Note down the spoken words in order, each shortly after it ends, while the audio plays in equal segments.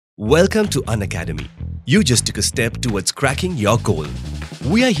Welcome to Unacademy. You just took a step towards cracking your goal.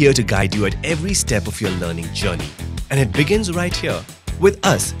 We are here to guide you at every step of your learning journey. And it begins right here, with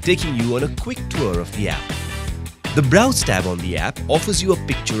us taking you on a quick tour of the app. The Browse tab on the app offers you a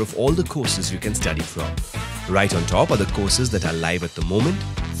picture of all the courses you can study from. Right on top are the courses that are live at the moment,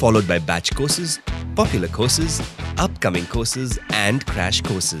 followed by batch courses, popular courses, upcoming courses and crash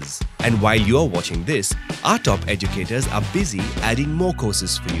courses. And while you are watching this, our top educators are busy adding more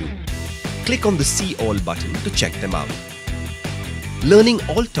courses for you. Click on the See All button to check them out. Learning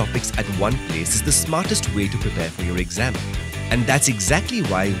all topics at one place is the smartest way to prepare for your exam. And that's exactly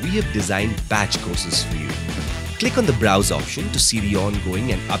why we have designed batch courses for you. Click on the Browse option to see the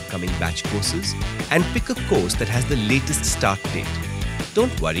ongoing and upcoming batch courses and pick a course that has the latest start date.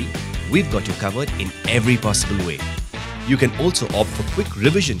 Don't worry, we've got you covered in every possible way. You can also opt for quick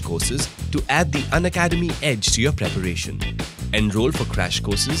revision courses to add the Unacademy edge to your preparation. Enroll for crash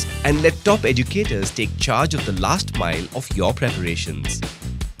courses and let top educators take charge of the last mile of your preparations.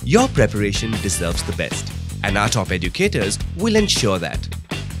 Your preparation deserves the best, and our top educators will ensure that.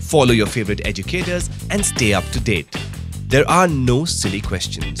 Follow your favorite educators and stay up to date. There are no silly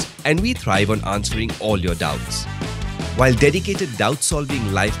questions, and we thrive on answering all your doubts. While dedicated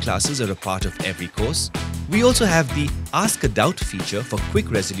doubt-solving live classes are a part of every course, we also have the Ask a Doubt feature for quick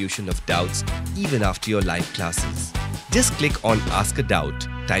resolution of doubts even after your live classes. Just click on Ask a Doubt,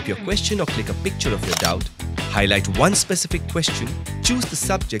 type your question or click a picture of your doubt, highlight one specific question, choose the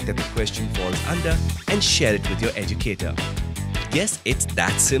subject that the question falls under and share it with your educator. Yes, it's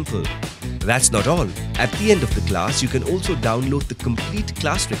that simple. That's not all. At the end of the class, you can also download the complete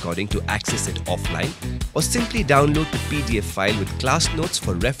class recording to access it offline, or simply download the PDF file with class notes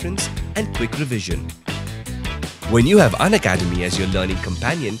for reference and quick revision. When you have Unacademy as your learning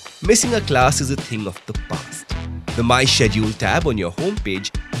companion, missing a class is a thing of the past. The My Schedule tab on your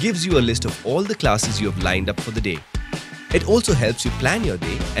homepage gives you a list of all the classes you have lined up for the day. It also helps you plan your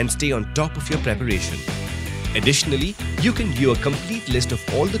day and stay on top of your preparation. Additionally, you can view a complete list of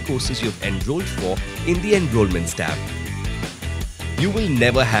all the courses you have enrolled for in the Enrollments tab. You will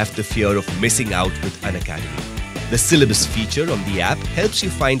never have the fear of missing out with Unacademy. The syllabus feature on the app helps you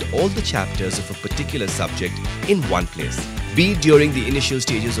find all the chapters of a particular subject in one place. Be it during the initial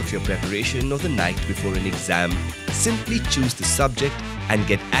stages of your preparation or the night before an exam, simply choose the subject and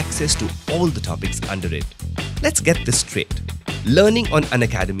get access to all the topics under it. Let's get this straight. Learning on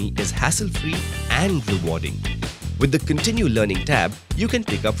Unacademy is hassle-free and rewarding. With the Continue Learning tab, you can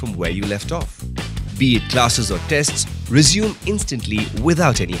pick up from where you left off. Be it classes or tests, resume instantly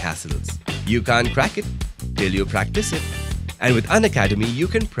without any hassles. You can't crack it till you practice it. And with Unacademy, you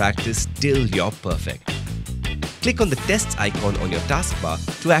can practice till you're perfect. Click on the Tests icon on your taskbar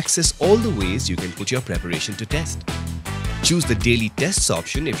to access all the ways you can put your preparation to test. Choose the Daily Tests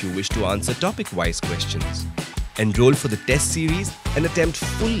option if you wish to answer topic-wise questions. Enroll for the test series and attempt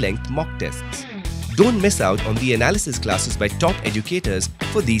full-length mock tests. Don't miss out on the analysis classes by top educators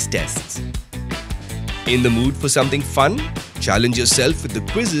for these tests. In the mood for something fun? Challenge yourself with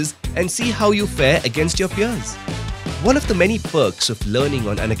the quizzes and see how you fare against your peers. One of the many perks of learning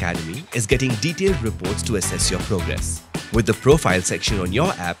on Unacademy is getting detailed reports to assess your progress. With the profile section on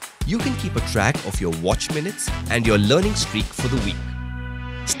your app, you can keep a track of your watch minutes and your learning streak for the week.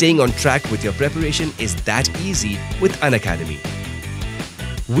 Staying on track with your preparation is that easy with Unacademy.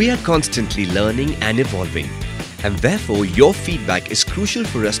 We are constantly learning and evolving, and therefore your feedback is crucial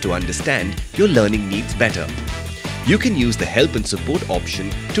for us to understand your learning needs better. You can use the Help and Support option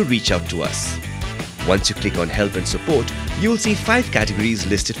to reach out to us. Once you click on Help and Support, you will see 5 categories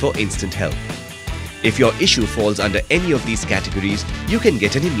listed for instant help. If your issue falls under any of these categories, you can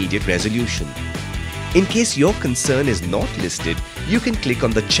get an immediate resolution. In case your concern is not listed, you can click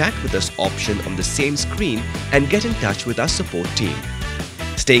on the Chat with Us option on the same screen and get in touch with our support team.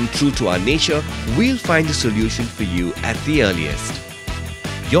 Staying true to our nature, we'll find a solution for you at the earliest.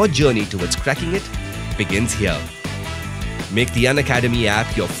 Your journey towards cracking it begins here. Make the Unacademy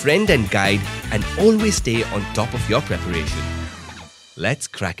app your friend and guide and always stay on top of your preparation. Let's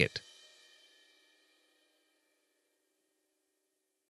crack it.